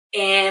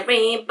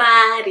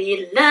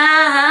Everybody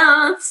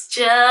loves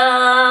Joe.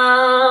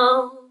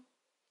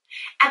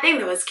 I think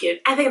that was cute.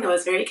 I think that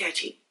was very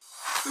catchy.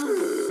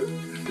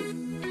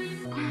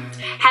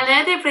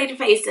 Hello there, pretty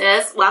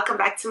faces. Welcome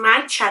back to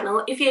my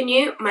channel. If you're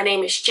new, my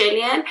name is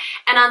Jillian,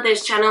 and on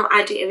this channel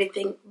I do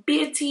everything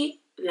beauty,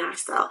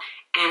 lifestyle,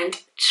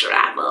 and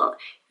travel.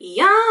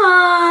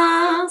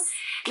 Yes!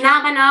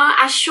 Now by now,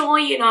 I'm sure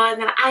you know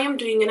that I am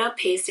doing an au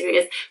pair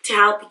series to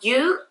help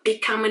you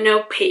become an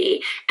au pair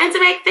and to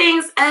make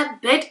things a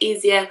bit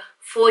easier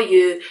for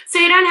you, so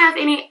you don't have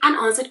any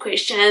unanswered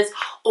questions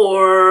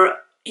or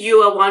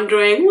you are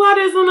wondering what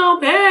is an au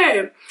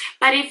pair.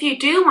 But if you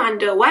do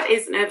wonder what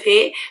is an au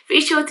pair, be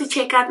sure to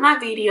check out my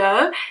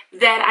video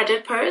that I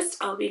did post.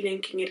 I'll be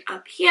linking it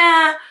up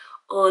here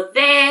or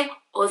there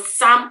or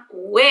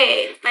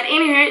somewhere. But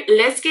anyway,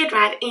 let's get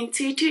right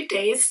into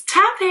today's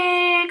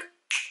topic.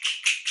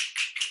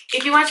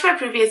 If you watched my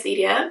previous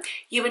video,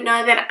 you would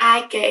know that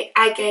I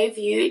gave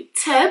you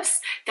tips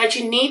that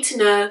you need to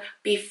know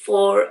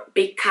before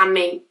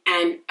becoming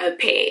an au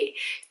pair.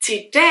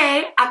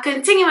 Today, I'll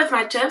continue with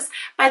my tips,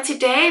 but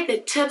today the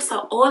tips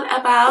are all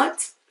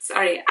about...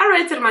 Sorry, I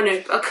wrote it in my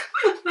notebook.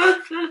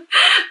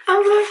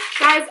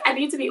 Guys, I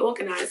need to be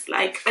organized.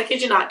 Like, I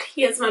kid you not,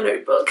 here's my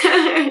notebook.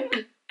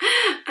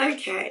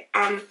 Okay,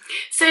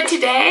 so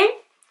today...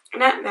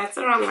 No, that's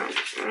the wrong one.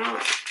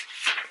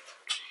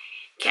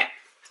 Okay.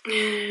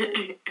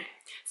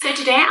 So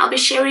today I'll be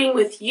sharing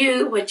with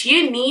you what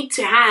you need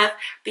to have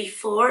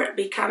before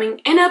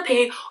becoming an au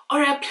pair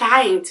or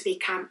applying to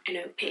become an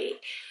au pair.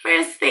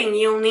 First thing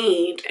you'll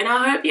need, and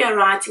I hope you're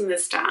writing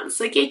this down,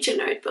 so get your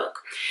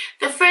notebook.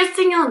 The first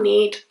thing you'll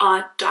need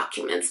are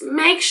documents.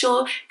 Make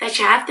sure that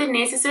you have the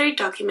necessary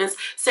documents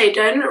so you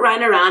don't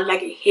run around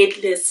like a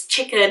headless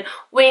chicken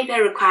when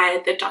they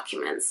require the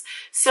documents.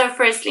 So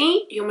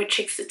firstly, your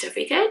matric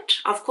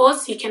certificate. Of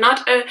course, you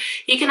cannot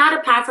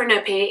apply for an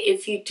au pair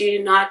if you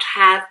do not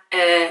have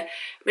a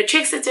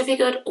matric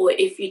certificate or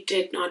if you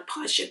did not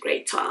pass your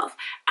grade 12.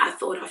 I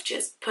thought of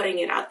just putting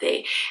it out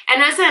there.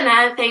 And also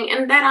another thing,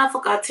 and that I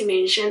forgot to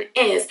mention,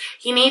 is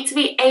you need to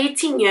be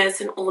 18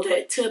 years and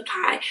older to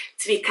apply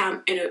to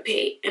become an au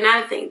pair.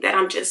 Another thing that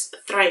I'm just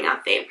throwing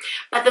out there.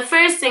 But the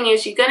first thing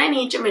is you're going to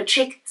need your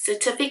matric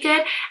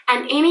certificate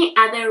and any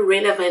other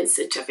relevant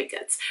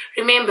certificates.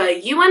 Remember,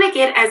 you want to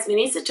get as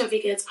many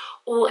certificates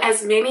or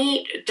as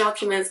many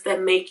documents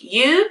that make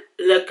you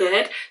look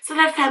good so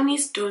that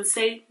families don't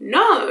say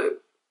no.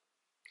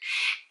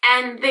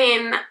 And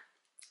then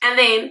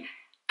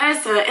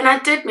also, and I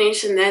did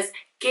mention this,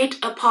 get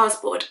a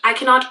passport. I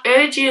cannot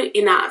urge you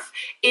enough.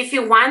 If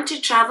you want to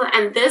travel,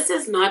 and this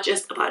is not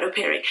just about au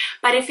pairing,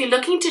 but if you're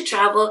looking to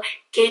travel,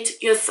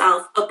 get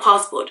yourself a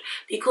passport,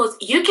 because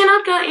you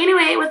cannot go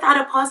anywhere without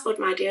a passport,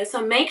 my dear.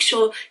 So make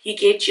sure you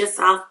get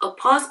yourself a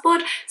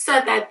passport so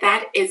that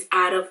that is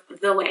out of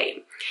the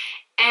way.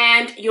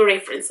 And your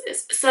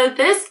references. So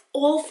this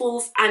all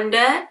falls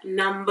under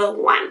number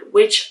 1,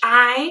 which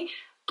I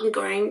am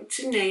going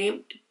to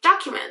name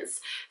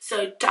documents.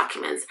 So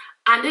documents.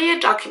 Under your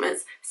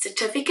documents,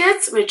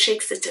 certificates,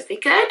 matric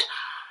certificate,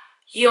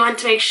 you want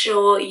to make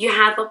sure you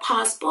have a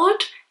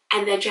passport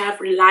and that you have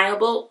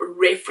reliable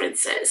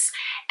references.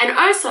 And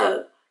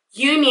also,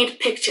 you need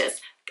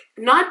pictures.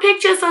 Not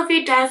pictures of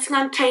you dancing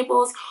on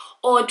tables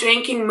or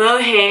drinking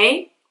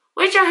mohe,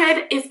 which I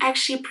heard is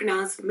actually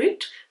pronounced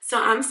moot,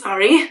 so I'm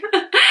sorry,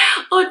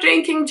 or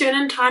drinking gin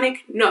and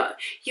tonic. No,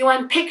 you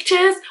want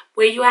pictures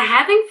where you are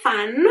having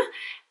fun,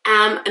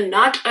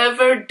 not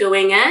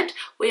overdoing it,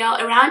 where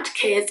you're around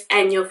kids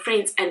and your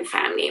friends and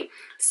family.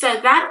 So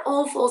that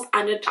all falls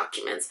under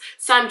documents.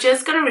 So I'm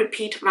just going to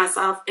repeat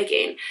myself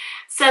again.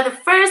 So the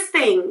first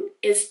thing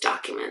is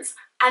documents.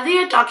 Under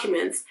your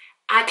documents,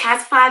 I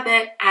classify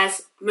that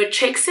as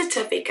matric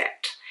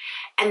certificate.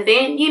 And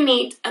then you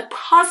need a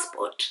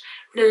passport,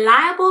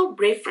 reliable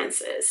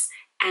references,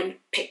 and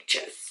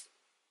pictures.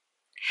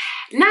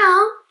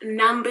 Now,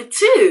 number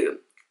 2.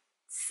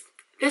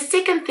 The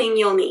second thing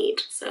you'll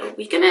need, so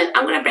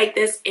I'm gonna break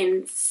this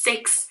in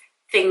 6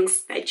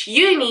 things that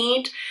you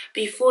need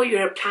before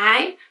you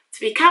apply to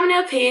become an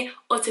au pair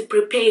or to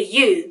prepare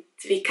you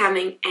to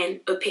becoming an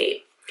au pair.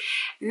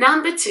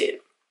 Number 2,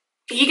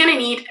 you're gonna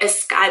need a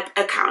Skype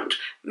account.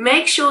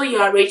 Make sure you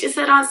are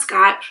registered on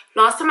Skype.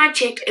 Last time I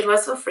checked, it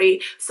was for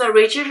free. So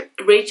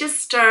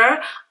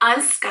register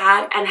on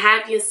Skype and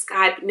have your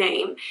Skype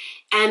name.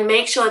 And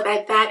make sure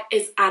that that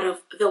is out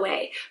of the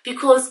way.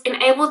 Because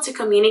in able to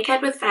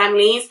communicate with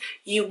families,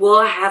 you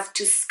will have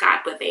to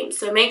Skype with them.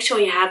 So make sure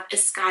you have a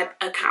Skype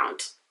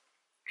account.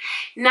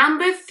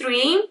 Number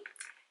 3,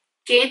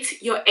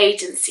 get your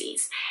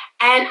agencies.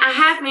 And I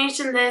have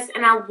mentioned this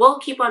and I will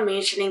keep on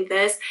mentioning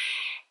this.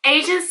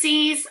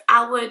 Agencies,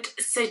 I would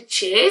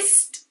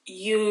suggest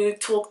you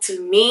talk to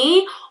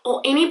me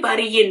or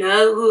anybody you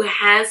know who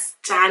has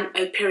done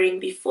au pairing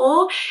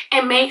before,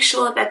 and make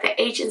sure that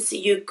the agency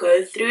you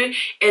go through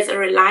is a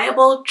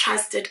reliable,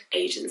 trusted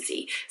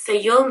agency. So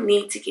you'll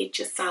need to get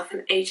yourself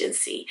an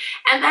agency,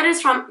 and that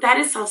is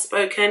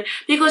self-spoken,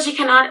 because you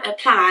cannot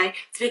apply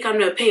to become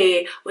an au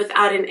pair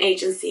without an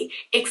agency,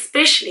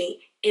 especially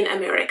in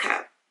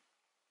America.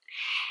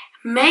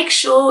 Make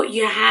sure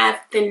you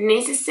have the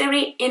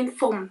necessary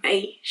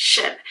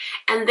information,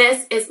 and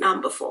this is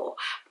number 4.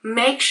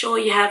 Make sure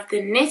you have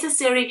the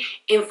necessary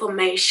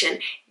information.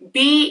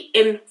 Be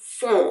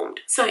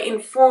informed. So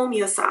inform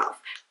yourself.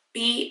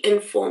 Be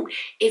informed.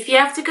 If you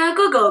have to go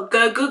Google,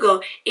 go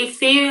Google. If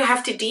you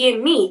have to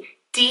DM me,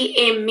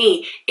 DM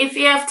me. If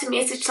you have to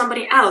message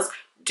somebody else,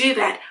 do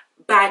that.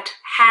 But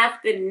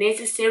have the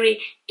necessary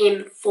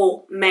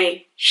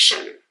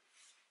information.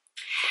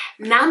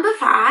 Number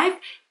 5,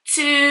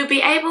 to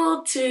be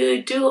able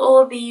to do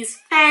all these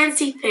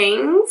fancy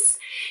things,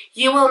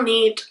 you will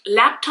need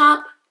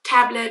laptop,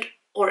 tablet,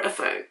 or a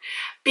phone.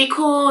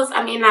 Because,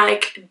 I mean,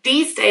 like,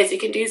 these days we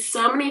can do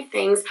so many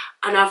things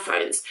on our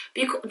phones.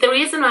 The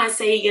reason why I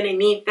say you're going to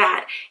need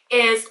that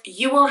is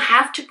you will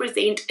have to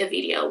present a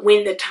video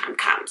when the time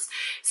comes.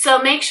 So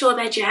make sure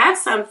that you have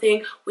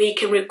something where you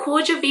can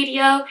record your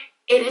video,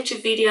 edit your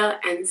video,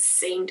 and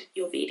send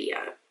your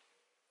video.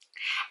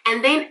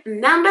 And then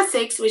number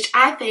 6, which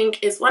I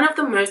think is one of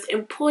the most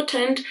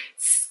important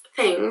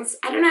things,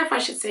 I don't know if I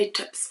should say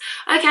tips.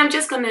 Okay, I'm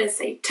just going to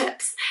say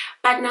tips.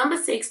 But number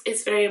 6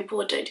 is very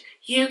important.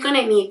 You're going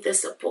to need the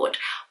support,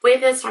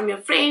 whether it's from your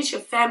friends,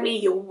 your family,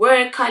 your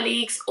work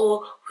colleagues,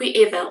 or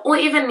whoever, or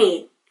even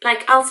me.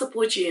 Like, I'll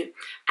support you.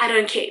 I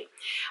don't care.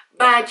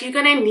 But you're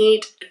going to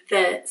need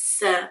the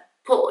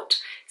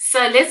support.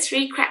 So let's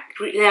recap.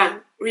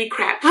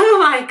 Oh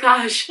my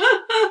gosh.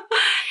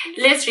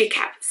 Let's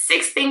recap.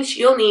 6 things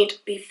you'll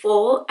need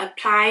before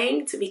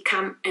applying to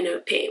become an au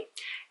pair.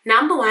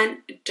 Number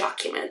 1,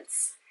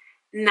 documents.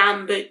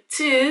 Number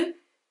 2,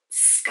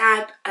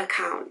 Skype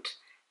account.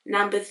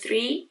 Number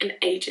 3, an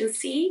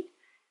agency.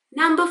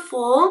 Number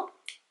 4,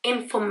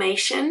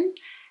 information.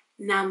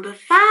 Number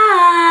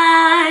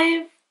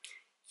 5,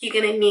 you're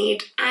gonna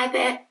need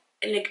either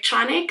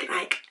electronic,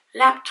 like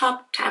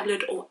laptop,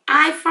 tablet, or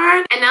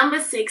iPhone. And number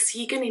 6,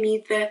 you're gonna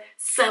need the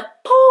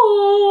support.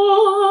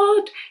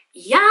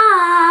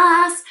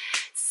 Yes.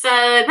 So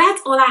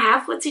that's all I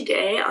have for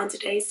today on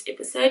today's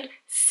episode.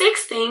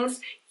 6 things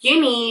you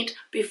need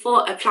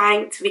before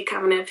applying to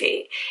become an au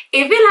pair.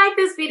 If you like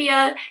this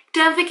video,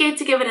 don't forget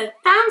to give it a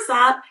thumbs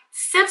up,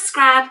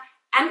 subscribe,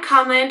 and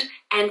comment,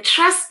 and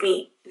trust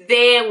me,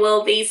 there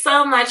will be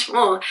so much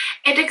more.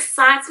 It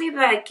excites me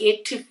that I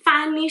get to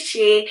finally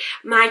share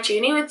my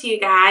journey with you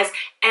guys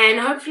and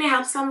hopefully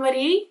help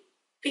somebody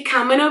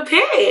become an au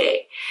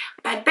pair.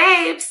 But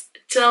babes,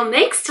 till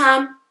next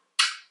time,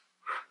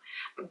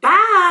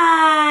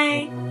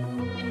 bye!